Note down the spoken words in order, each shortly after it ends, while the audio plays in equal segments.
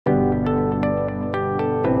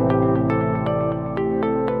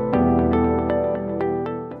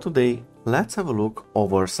today, let's have a look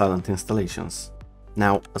over silent installations.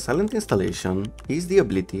 Now, a silent installation is the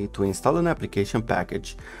ability to install an application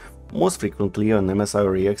package, most frequently on MSI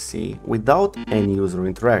or EXE, without any user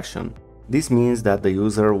interaction. This means that the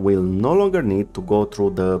user will no longer need to go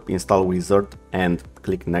through the install wizard and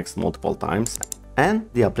click next multiple times, and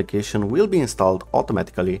the application will be installed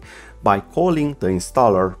automatically by calling the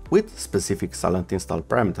installer with specific silent install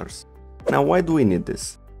parameters. Now, why do we need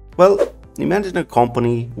this? Well, imagine a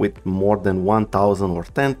company with more than 1,000 or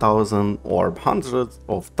 10,000 or hundreds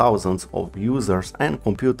of thousands of users and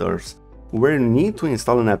computers where you need to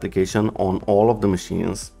install an application on all of the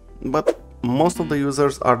machines, but most of the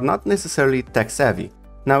users are not necessarily tech savvy.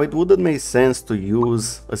 Now, it wouldn't make sense to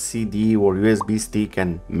use a CD or USB stick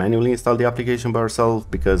and manually install the application by yourself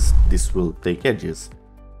because this will take ages.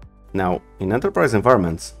 Now, in enterprise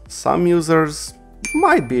environments, some users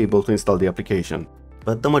might be able to install the application,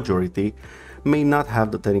 but the majority may not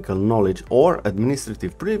have the technical knowledge or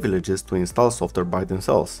administrative privileges to install software by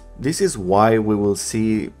themselves. This is why we will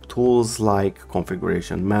see tools like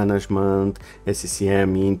configuration management,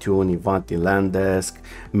 SCCM, Intune, Ivanti, Landesk,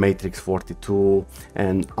 Matrix 42,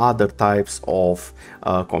 and other types of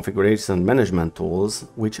configuration management tools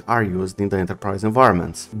which are used in the enterprise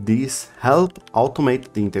environments. These help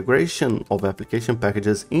automate the integration of application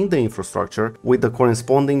packages in the infrastructure with the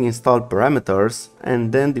corresponding installed parameters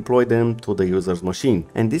and then deploy them to the user's machine.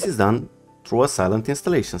 And this is done through a silent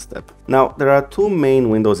installation step. Now, there are two main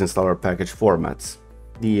Windows installer package formats,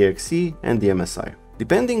 the EXE and the MSI.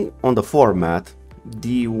 Depending on the format,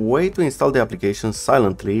 the way to install the application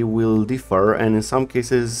silently will differ, and in some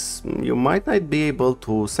cases you might not be able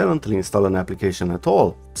to silently install an application at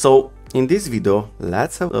all. So in this video,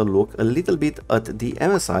 let's have a look a little bit at the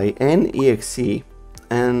MSI and EXE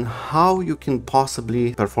and how you can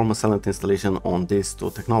possibly perform a silent installation on these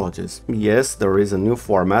two technologies. Yes, there is a new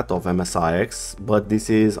format of MSI EXE, but this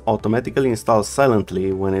is automatically installed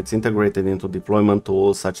silently when it's integrated into deployment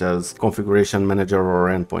tools such as Configuration Manager or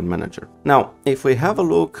Endpoint Manager. Now, if we have a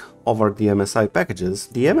look over the MSI packages,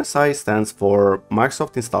 the MSI stands for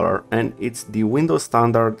Microsoft Installer, and it's the Windows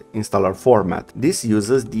Standard Installer format. This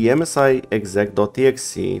uses the MSI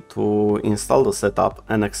exec.exe to install the setup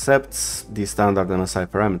and accepts the standard MSI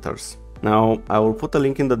parameters. Now, I will put a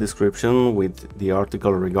link in the description with the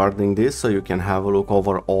article regarding this, so you can have a look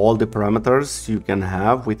over all the parameters you can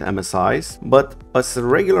have with MSIs, but as a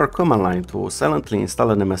regular command line to silently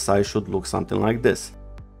install an MSI should look something like this.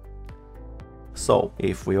 So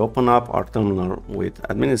if we open up our terminal with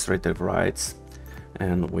administrative rights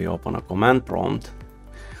and we open a command prompt,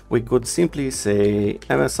 we could simply say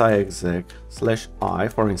MSI exec/I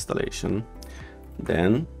for installation.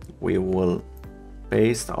 Then we will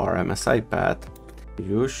paste our MSI path.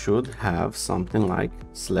 You should have something like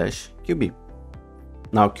 /QB.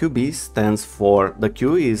 Now QB stands for, the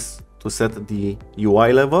Q is to set the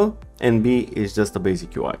UI level and B is just the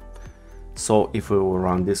basic UI. So if we will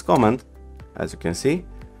run this command, as you can see,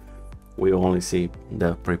 we only see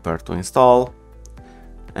the prepare to install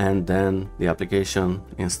and then the application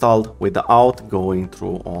installed without going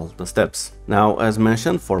through all the steps. Now, as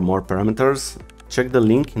mentioned, for more parameters, check the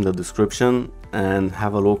link in the description and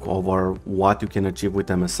have a look over what you can achieve with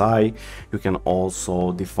MSI. You can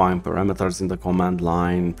also define parameters in the command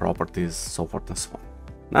line, properties, so forth and so on.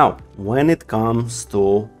 Now, when it comes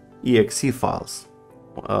to EXE files,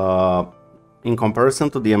 in comparison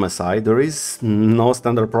to the MSI, there is no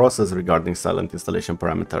standard process regarding silent installation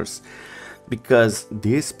parameters, because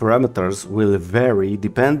these parameters will vary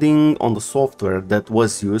depending on the software that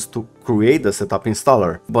was used to create the setup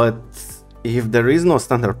installer. But if there is no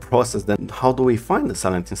standard process, then how do we find the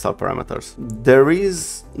silent install parameters? There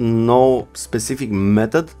is no specific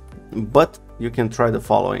method, but you can try the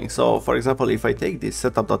following. So for example, if I take this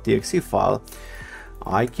setup.exe file,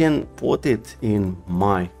 I can put it in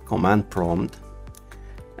my command prompt,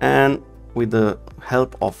 and with the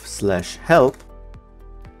help of /help,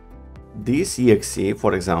 this exe,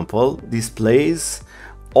 for example, displays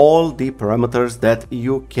all the parameters that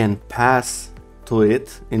you can pass to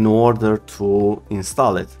it in order to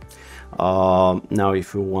install it. Now,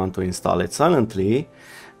 if you want to install it silently,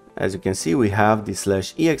 as you can see, we have the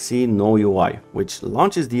 /exe no UI, which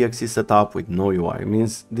launches the exe setup with no UI. It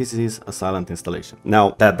means this is a silent installation.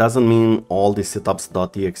 Now, that doesn't mean all the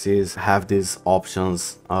setups.exes have these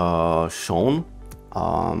options shown.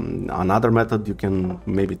 Another method you can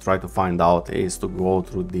maybe try to find out is to go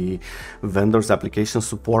through the vendor's application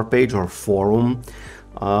support page or forum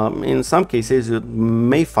In some cases, you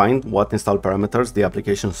may find what install parameters the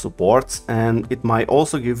application supports, and it might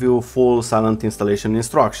also give you full silent installation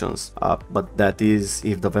instructions, but that is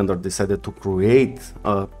if the vendor decided to create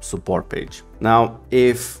a support page. Now,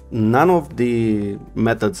 if none of the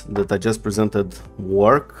methods that I just presented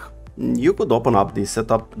work, you could open up the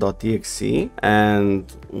setup.exe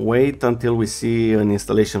and wait until we see an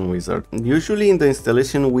installation wizard. Usually in the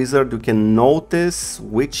installation wizard, you can notice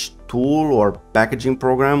which tool or packaging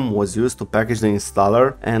program was used to package the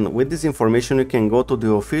installer, and with this information you can go to the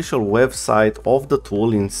official website of the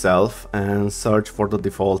tool itself and search for the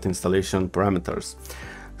default installation parameters.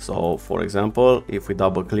 So for example, if we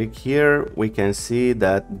double click here, we can see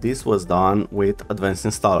that this was done with Advanced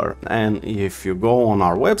Installer. And if you go on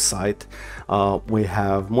our website, we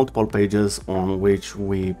have multiple pages on which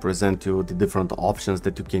we present you the different options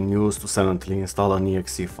that you can use to silently install an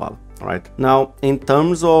exe file. Right now, in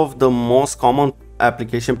terms of the most common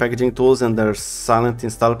application packaging tools and their silent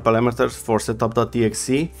install parameters for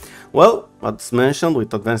setup.exe, well, as mentioned,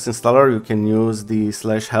 with Advanced Installer, you can use the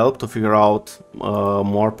 /help to figure out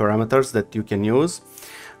more parameters that you can use.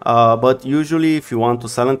 But usually, if you want to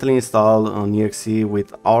silently install an exe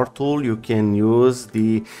with our tool, you can use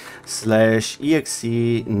the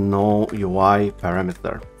 /exe no UI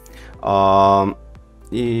parameter.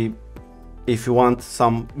 If you want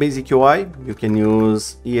some basic UI, you can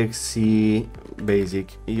use exe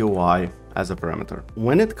basic UI as a parameter.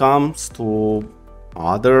 When it comes to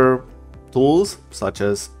other tools such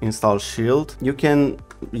as install shield, you can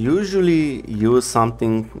usually use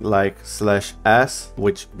something like /s,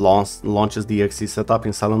 which launches the exe setup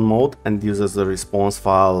in silent mode and uses the response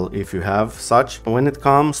file if you have such. When it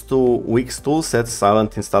comes to Wix toolset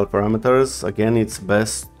silent install parameters, again, it's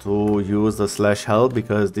best to use the /help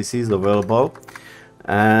because this is available,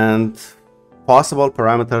 and possible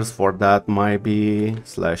parameters for that might be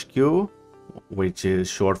 /q, which is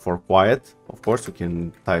short for quiet. Of course, you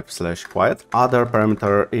can type /quiet. Other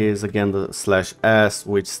parameter is again the /s,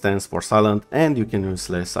 which stands for silent, and you can use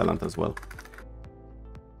 /silent as well.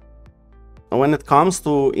 When it comes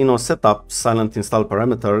to setup silent install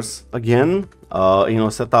parameters, again,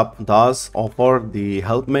 setup does offer the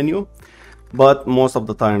help menu, but most of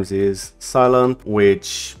the times is silent,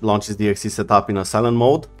 which launches the exe setup in a silent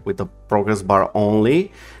mode with a progress bar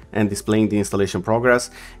only and displaying the installation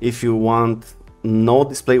progress. If you want no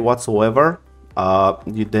display whatsoever,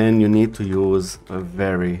 then you need to use a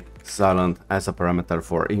very silent as a parameter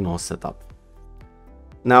for setup.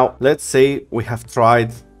 Now, let's say we have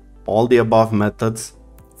tried all the above methods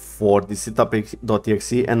for the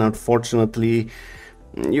setup.exe, and unfortunately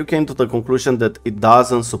you came to the conclusion that it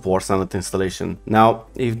doesn't support silent installation. Now,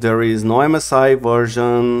 if there is no MSI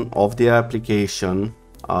version of the application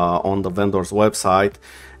on the vendor's website,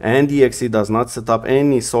 and the exe does not set up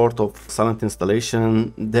any sort of silent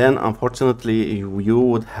installation, then unfortunately you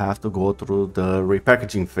would have to go through the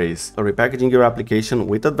repackaging phase. Repackaging your application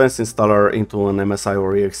with Advanced Installer into an MSI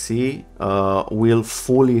or EXE will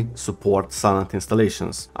fully support silent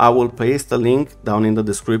installations. I will paste a link down in the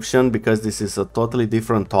description because this is a totally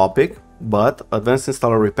different topic, but Advanced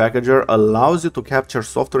Installer Repackager allows you to capture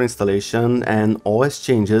software installation and OS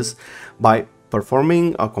changes by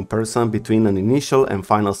performing a comparison between an initial and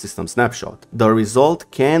final system snapshot. The result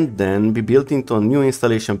can then be built into a new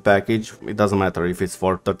installation package. It doesn't matter if it's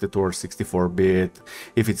for 32 or 64-bit,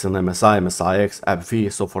 if it's an MSI, MSIX,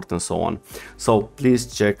 AppV, so forth and so on. So please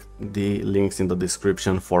check the links in the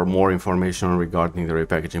description for more information regarding the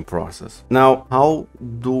repackaging process. Now, how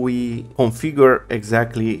do we configure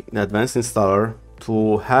exactly the Advanced Installer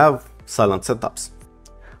to have silent setups?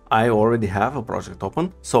 I already have a project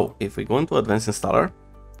open, so if we go into Advanced Installer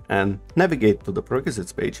and navigate to the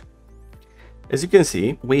prerequisites page, as you can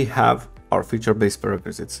see, we have our feature-based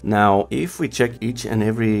prerequisites. Now, if we check each and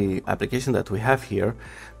every application that we have here,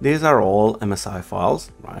 these are all MSI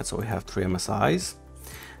files, right? So we have 3 MSIs,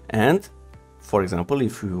 and for example,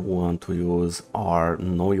 if you want to use our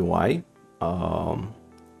no UI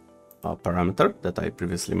parameter that I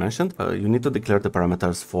previously mentioned, you need to declare the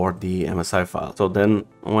parameters for the MSI file. So then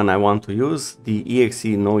when I want to use the exe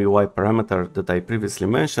no UI parameter that I previously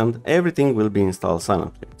mentioned, everything will be installed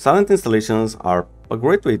silently. Silent installations are a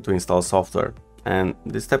great way to install software, and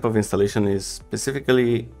this type of installation is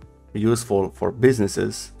specifically useful for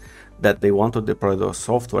businesses that they want to deploy the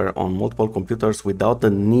software on multiple computers without the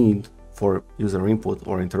need for user input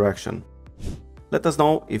or interaction. Let us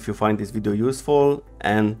know if you find this video useful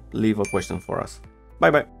and leave a question for us.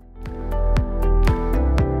 Bye bye.